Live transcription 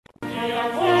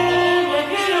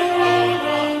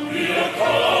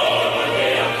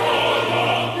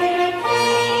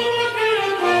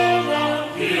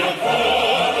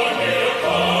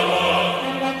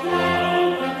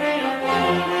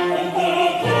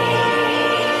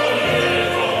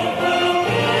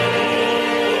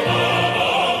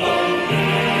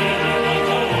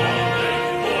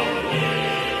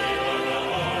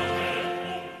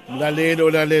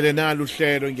Lalele nalo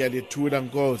uhlelo ngiyalethula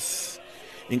Nkosi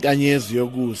inkanyezi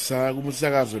yokusa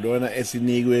kumsakazo lona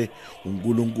esinikwe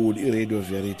uNkulunkulu iRadio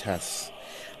Veritas.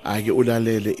 Ake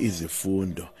ulalele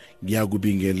izifundo,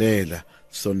 ngiyakubingelela,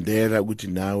 sondela ukuthi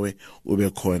nawe ube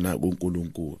khona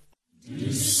kuNkulunkulu.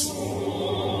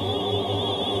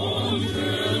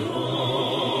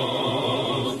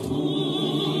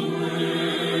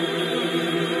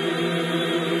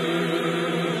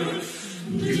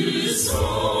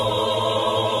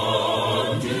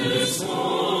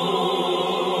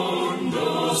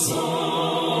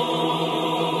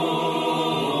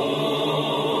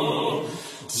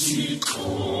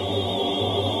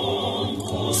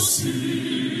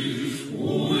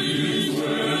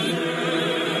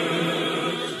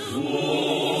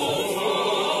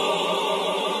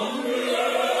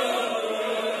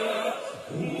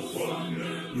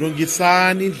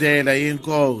 Lungisani indlela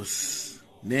yenkosi,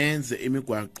 nenze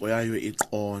imigwaqo yayo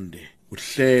iqonde.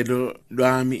 Uhlelo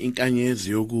lwami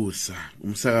inkanyezi yokusa,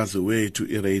 umsakazo wethu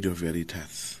iRadio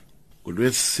Veritas.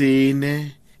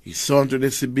 Kulwesine, isonto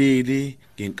lesibili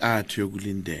ngenkathi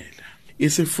yokulindela.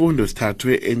 Isifundo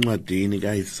sithathwe encwadini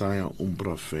kaIsaya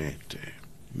umprofete.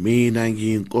 Mina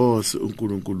ngiyinkosi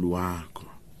uNkulunkulu wakho,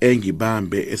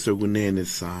 engibambe esokunene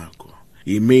sakho.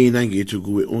 Yimina ngithi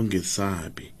kuwe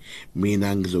ungesabi,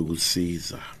 mina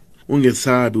ngizokusiza.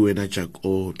 Ungesabi wena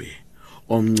Jakobe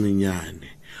omncinyane,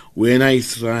 wena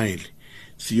Israyeli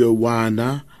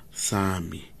siyowana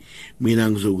sami.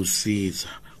 Mina ngizokusiza,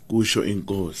 kusho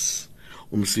inkosi,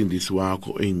 umsindisi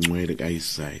wakho oyingcwele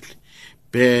kaIsrayeli.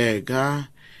 Bheka,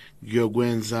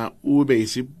 ngiyokwenza ube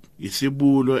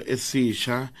isibulo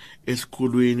esisha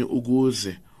esikhulwini,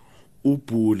 ukuze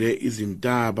ubhule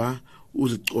izintaba,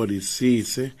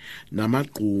 uzicolisise,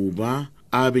 namagquba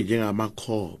abe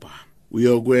njengamakhoba.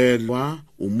 Uyokwelwa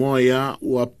umoya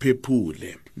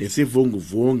waphephule,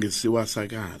 nesivunguvungu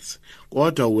siwasakaze.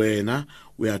 Kodwa wena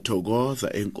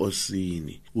uyathokoza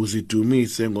enkosini,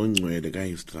 uzidumise ngongcwele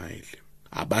kaIsrayeli.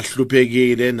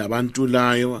 Abahluphekile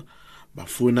nabantulayo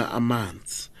bafuna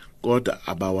amanzi, kodwa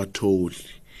abawatholi.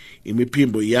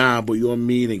 Imiphimbo yabo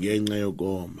yomile ngenxa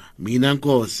yokoma. Mina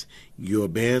Nkosi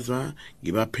ngiyobezwa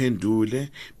ngibaphendule.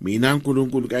 Mina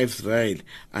uNkulunkulu kaIsrayeli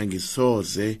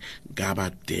angisoze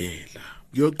ngabadela.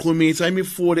 Ngiyoqhumisa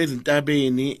imifula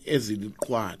ezintabeni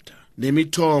eziliqhwatha,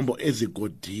 nemithombo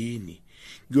ezigodini.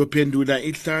 Ngiyophendula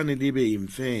ihlane libe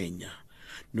imfenya,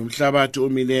 nomhlabathi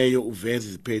omileyo uveze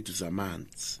iziphethu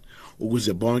zamanzi,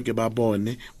 ukuze bonke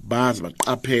babone, bazi,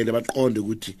 baqaphele, baqonde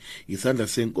ukuthi isandla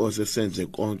senkosi esenze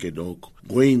konke lokho.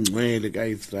 Ngoyingcwele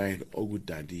kaIsrayeli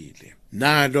okudalile.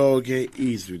 Nalo-ke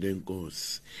izwi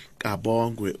lenkosi,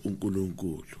 kabongwe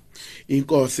uNkulunkulu.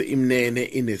 Inkosi imnene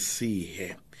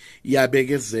inesihe,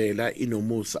 iyabekezela,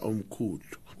 inomusa omkhulu.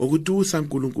 Ukutusa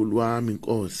Nkulunkulu wami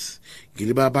Nkosi,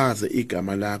 ngilibabaze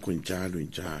igama lakho njalo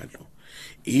njalo.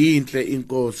 Inhle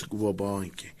inkosi kubo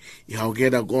bonke,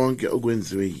 ihawukela konke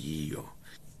okwenziwe yiyo.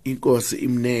 Inkosi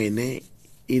imnene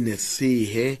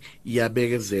inesihe,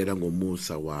 iyabekezela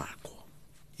ngomusa wakho.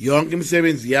 Yonke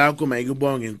imisebenzi yakho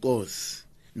mayikubonge Nkosi,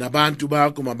 nabantu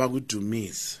bakho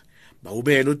mabakudumise.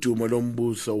 Bawubele udumo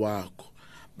lombuso wakho,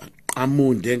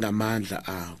 baqamunde ngamandla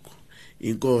akho.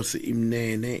 Inkosi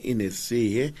imnene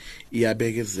inesihe,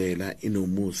 iyabekezela,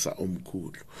 inomusa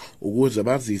omkhulu, ukuze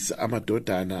bazise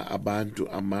amadodana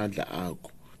abantu amandla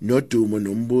akho, nodumo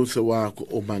nombuso wakho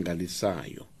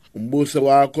omangalisayo. Umbuso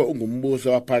wakho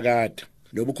ungumbuso waphakade,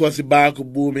 nobukhosi bakho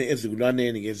bume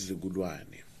ezikulwaneni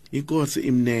ngezikulwane. Inkosi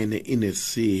imnene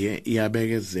inesihe,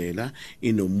 iyabekezela,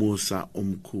 inomusa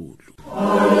omkhulu.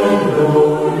 Hallelujah,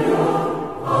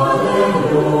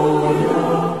 hallelujah,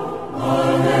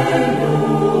 hallelujah.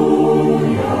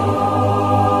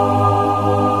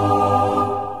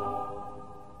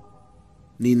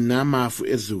 Ninamafu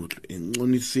ezulu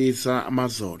encunisisa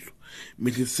amazolo,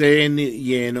 mihliseni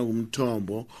yena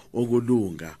umthombo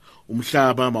okulunga.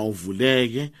 Umhlaba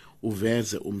mawuvuleke,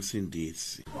 uveze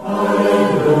umsindisi.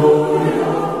 Hallelujah,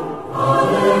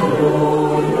 hallelujah,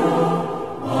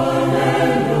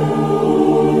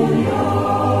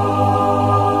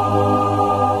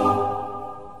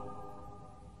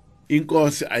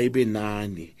 Inkosi ayibe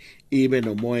nani, ibe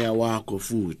nomoya wakho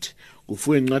futhi.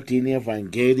 Kufuye encwadini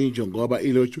yevangeli njengoba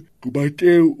ilotshwe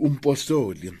nguMateyu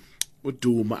umpostoli.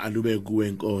 uduma alube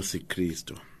kuwe Nkosi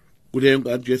Kristu. Kule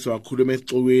nkathi Jesu wakhuluma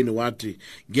esixukwini wathi,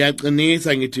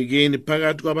 ngiyaqinisa ngithi kini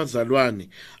phakathi kwabazalwane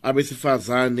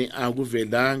abesifazane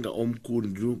akuvelanga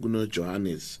omkhulu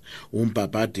kunoJohannes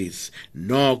umbhaphatisi,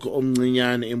 nokho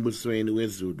omncinyane embusweni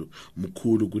wezulu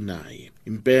mkhulu kunaye.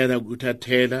 Impela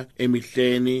kuthathela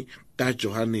emihleni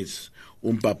kaJohannes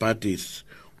umbhaphatisi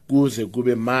kuze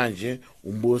kube manje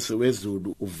umbuso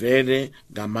wezulu uvele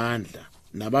ngamandla,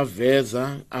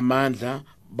 nabaveza amandla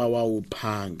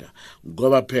bawawuphanga,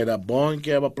 ngoba phela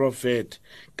bonke abaprofeti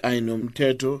kanye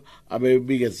nomthetho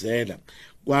abebikezela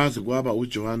kwazi kwaba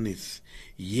uJohannes.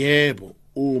 Yebo,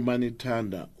 uma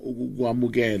nithanda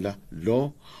ukukwamukela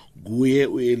lo, kuye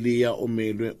uEliya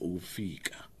omelwe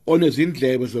ukufika.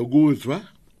 Onezindlebe zokuzwa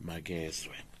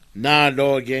makezwe.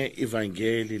 Nalo-ke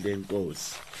ivangeli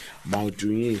lenkosi,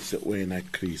 mawudunyise wena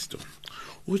Kristu.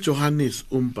 uJohannes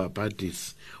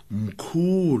umbhaphatisi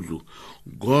mkhulu,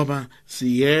 ngoba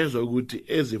siyezwa ukuthi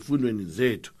ezifundweni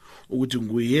zethu ukuthi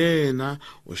nguyena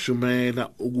oshumayela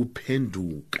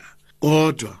ukuphenduka.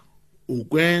 Kodwa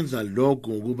ukwenza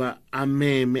lokho ukuba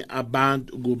ameme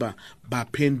abantu ukuba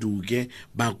baphenduke,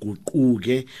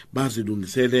 baguquke,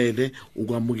 bazilungiselele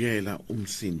ukwamukela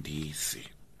umsindisi.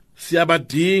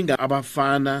 Siyabadinga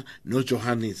abafana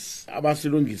noJohannes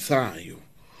abasilungisayo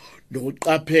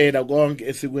nokuqaphela konke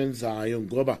esikwenzayo,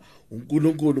 ngoba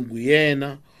uNkulunkulu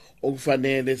nguyena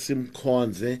okufanele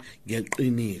simkhonze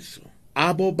ngeqiniso.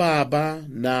 Abo baba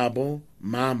nabo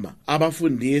mama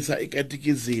abafundisa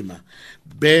ikatekizima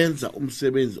benza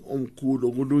umsebenzi omkhulu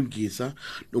wokulungisa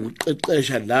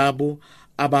nokuqeqesha labo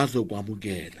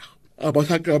abazokwamukela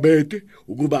abasakramente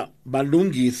ukuba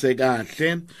balungise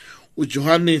kahle.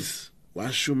 uJohannes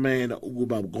washumela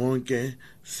ukuba konke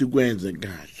sikwenze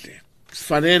kahle.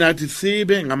 Sifanele nathi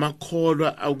sibe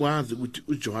ngamakholwa akwazi ukuthi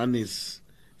uJohannes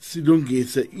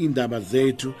silungise indaba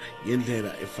zethu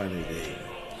ngendlela efaneleyo.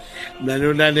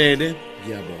 Mlalelo lalele,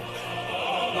 ngiyabonga.